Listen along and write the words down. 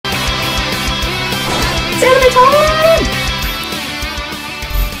It's anime time!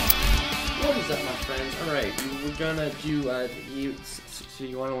 What is up, my friends? Alright, we're gonna do, so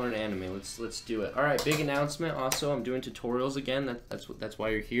you want to learn anime, let's do it. Alright, big announcement, also, I'm doing tutorials again, that's why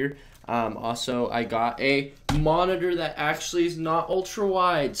you're here. Also, I got a monitor that actually is not ultra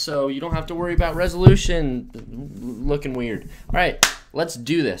wide, so you don't have to worry about resolution looking weird. Alright, let's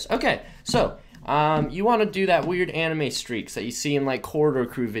do this. Okay, so, you want to do that weird anime streaks that you see in like Corridor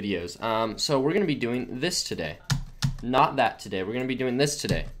Crew videos. So we're going to be doing this today. Not that today. We're going to be doing this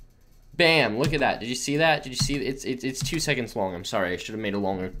today. Bam! Look at that. Did you see that? Did you see it's 2 seconds long. I'm sorry. I should have made a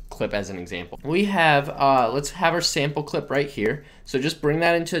longer clip as an example. We have let's have our sample clip right here. So just bring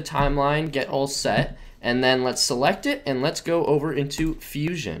that into a timeline, get all set, and then let's select it and let's go over into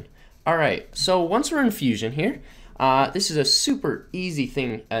Fusion. All right. So once we're in Fusion here, this is a super easy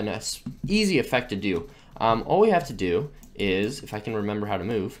thing and a easy effect to do. All we have to do is, if I can remember how to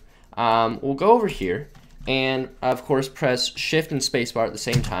move, we'll go over here and of course press Shift and Spacebar at the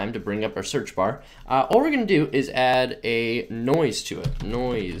same time to bring up our search bar. All we're going to do is add a noise to it.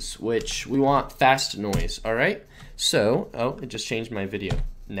 Noise, which we want fast noise, alright? So, oh, it just changed my video.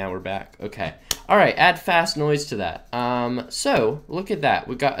 Now we're back. Okay. Alright, add fast noise to that. So, look at that.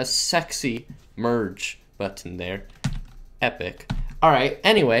 We got a sexy merge button there. Epic. Alright,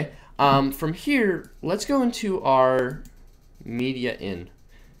 anyway, from here, let's go into our media in.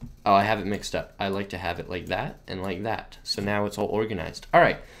 Oh, I have it mixed up. I like to have it like that and like that. So now it's all organized.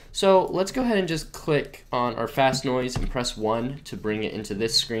 Alright, so let's go ahead and just click on our fast noise and press 1 to bring it into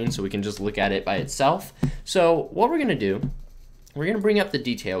this screen so we can just look at it by itself. So what we're going to do, we're going to bring up the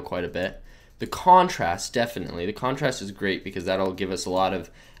detail quite a bit. The contrast, definitely. The contrast is great because that'll give us a lot of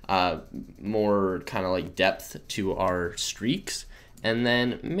more kind of like depth to our streaks, and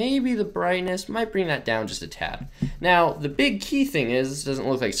then maybe the brightness might bring that down just a tad. Now the big key thing is this doesn't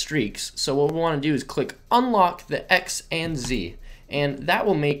look like streaks, so what we want to do is click unlock the X and Z, and that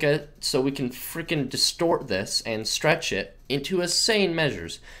will make it so we can freaking distort this and stretch it into insane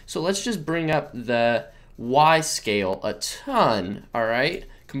measures. So let's just bring up the Y scale a ton, alright,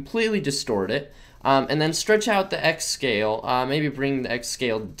 completely distort it. And then stretch out the X scale, maybe bring the X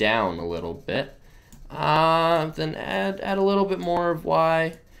scale down a little bit. Then add a little bit more of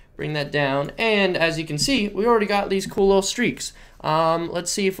Y, bring that down. And as you can see, we already got these cool little streaks.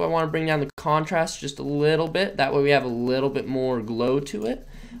 Let's see if I want to bring down the contrast just a little bit. That way we have a little bit more glow to it.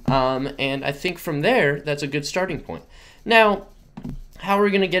 And I think from there, that's a good starting point. Now, how are we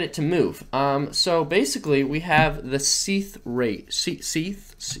going to get it to move? So basically, we have the seeth rate.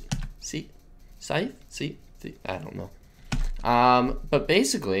 I don't know. But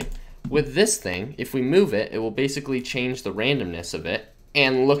basically, with this thing, if we move it, it will basically change the randomness of it.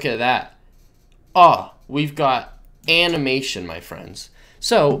 And look at that. Oh, we've got animation, my friends.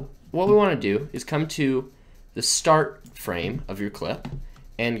 So what we want to do is come to the start frame of your clip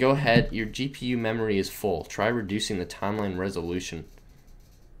and go ahead. Your GPU memory is full. Try reducing the timeline resolution.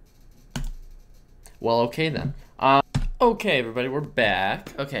 Well, okay then. Okay, everybody, we're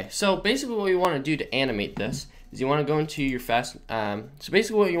back. Okay, so basically what you want to do to animate this is you want to go into your so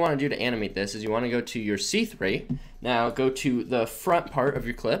basically what you want to do to animate this is you want to go to your seeth rate. Now go to the front part of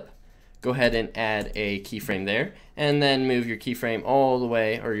your clip. Go ahead and add a keyframe there, and then move your keyframe all the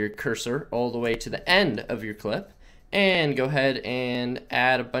way, or your cursor, all the way to the end of your clip, and go ahead and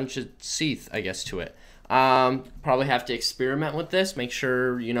add a bunch of seeth, I guess, to it. Probably have to experiment with this. Make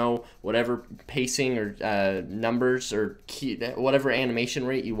sure you know whatever pacing or numbers or whatever animation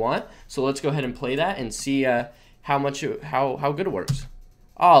rate you want. So let's go ahead and play that and see how good it works.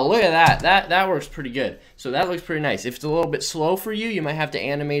 Oh, look at that. That works pretty good. So that looks pretty nice. If it's a little bit slow for you, you might have to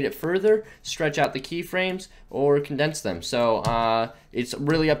animate it further, stretch out the keyframes, or condense them. So it's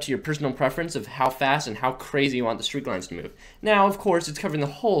really up to your personal preference of how fast and how crazy you want the streak lines to move. Now, of course, it's covering the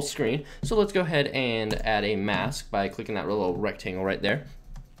whole screen. So let's go ahead and add a mask by clicking that little rectangle right there.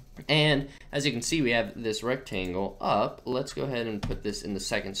 And as you can see, we have this rectangle up. Let's go ahead and put this in the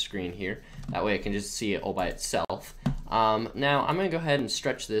second screen here. That way I can just see it all by itself. Now I'm going to go ahead and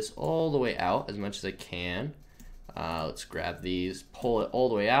stretch this all the way out as much as I can. Let's grab these, pull it all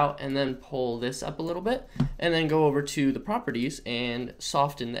the way out, and then pull this up a little bit. And then go over to the properties and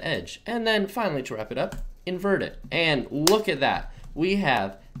soften the edge. And then finally, to wrap it up, invert it. And look at that. We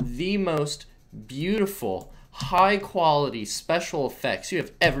have the most beautiful, high quality special effects you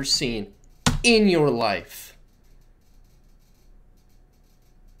have ever seen in your life.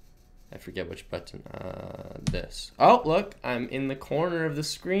 I forget which button, this. Oh, look, I'm in the corner of the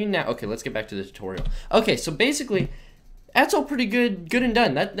screen now. Okay, let's get back to the tutorial. Okay, so basically, that's all pretty good and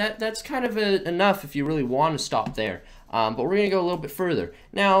done. That's kind of enough if you really want to stop there. But we're going to go a little bit further.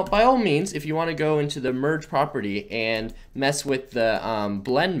 Now, by all means, if you want to go into the merge property and mess with the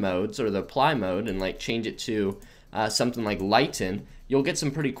blend modes or the apply mode and like change it to something like lighten, you'll get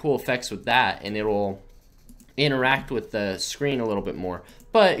some pretty cool effects with that, and it'll interact with the screen a little bit more.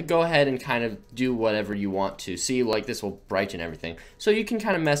 But go ahead and kind of do whatever you want to. See, like this will brighten everything. So you can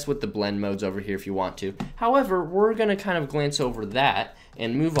kind of mess with the blend modes over here if you want to. However, we're going to kind of glance over that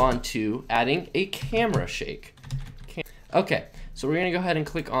and move on to adding a camera shake. Okay, so we're going to go ahead and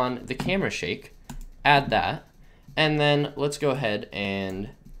click on the camera shake, add that, and then let's go ahead and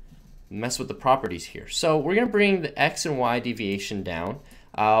mess with the properties here. So we're going to bring the X and Y deviation down.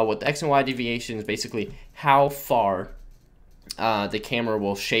 What the X and Y deviation is basically how far the camera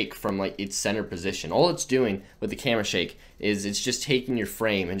will shake from like its center position. All it's doing with the camera shake is it's just taking your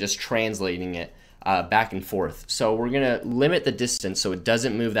frame and just translating it back and forth. So we're going to limit the distance so it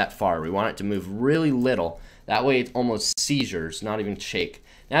doesn't move that far. We want it to move really little. That way it's almost seizures, not even shake.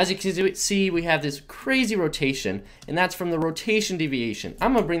 Now as you can see, we have this crazy rotation, and that's from the rotation deviation.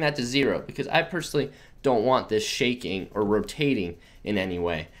 I'm going to bring that to 0 because I personally don't want this shaking or rotating in any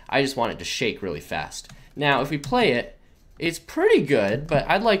way. I just want it to shake really fast. Now if we play it, it's pretty good, but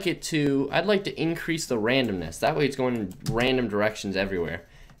I'd like to increase the randomness. That way it's going in random directions everywhere,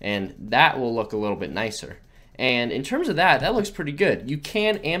 and that will look a little bit nicer. And in terms of that looks pretty good. You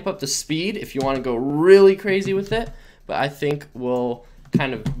can amp up the speed if you want to go really crazy with it, but I think we'll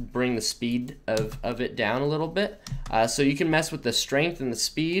kind of bring the speed of it down a little bit. So you can mess with the strength and the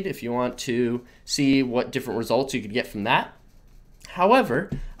speed if you want to see what different results you could get from that. However,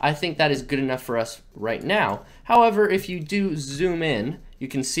 I think that is good enough for us right now. However, if you do zoom in, you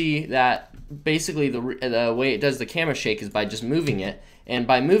can see that basically the way it does the camera shake is by just moving it. And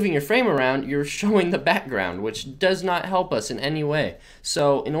by moving your frame around, you're showing the background, which does not help us in any way.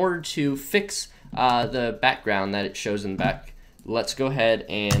 So in order to fix the background that it shows in the back, let's go ahead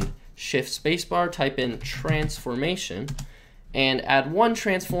and shift spacebar, type in transformation, and add one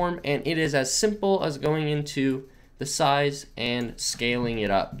transform, and it is as simple as going into the size and scaling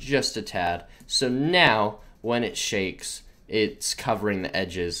it up just a tad. So now when it shakes, it's covering the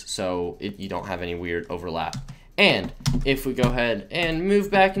edges so you don't have any weird overlap. And if we go ahead and move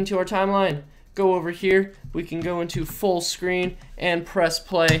back into our timeline, go over here, we can go into full screen and press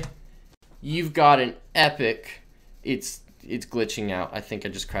play. You've got an epic, it's glitching out. I think I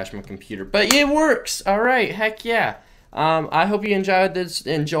just crashed my computer, but it works. All right, heck yeah. I hope you enjoyed this.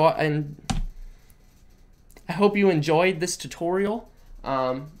 I hope you enjoyed this tutorial,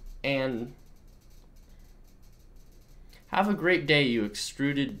 and have a great day, you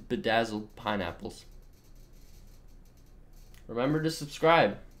extruded, bedazzled pineapples. Remember to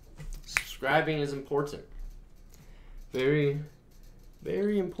subscribe. Subscribing is important. Very,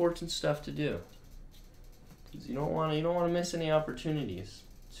 very important stuff to do. Because you don't want to miss any opportunities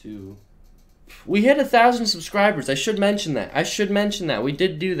to. We hit 1,000 subscribers. I should mention that. We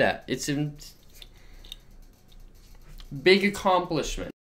did do that. It's a big accomplishment.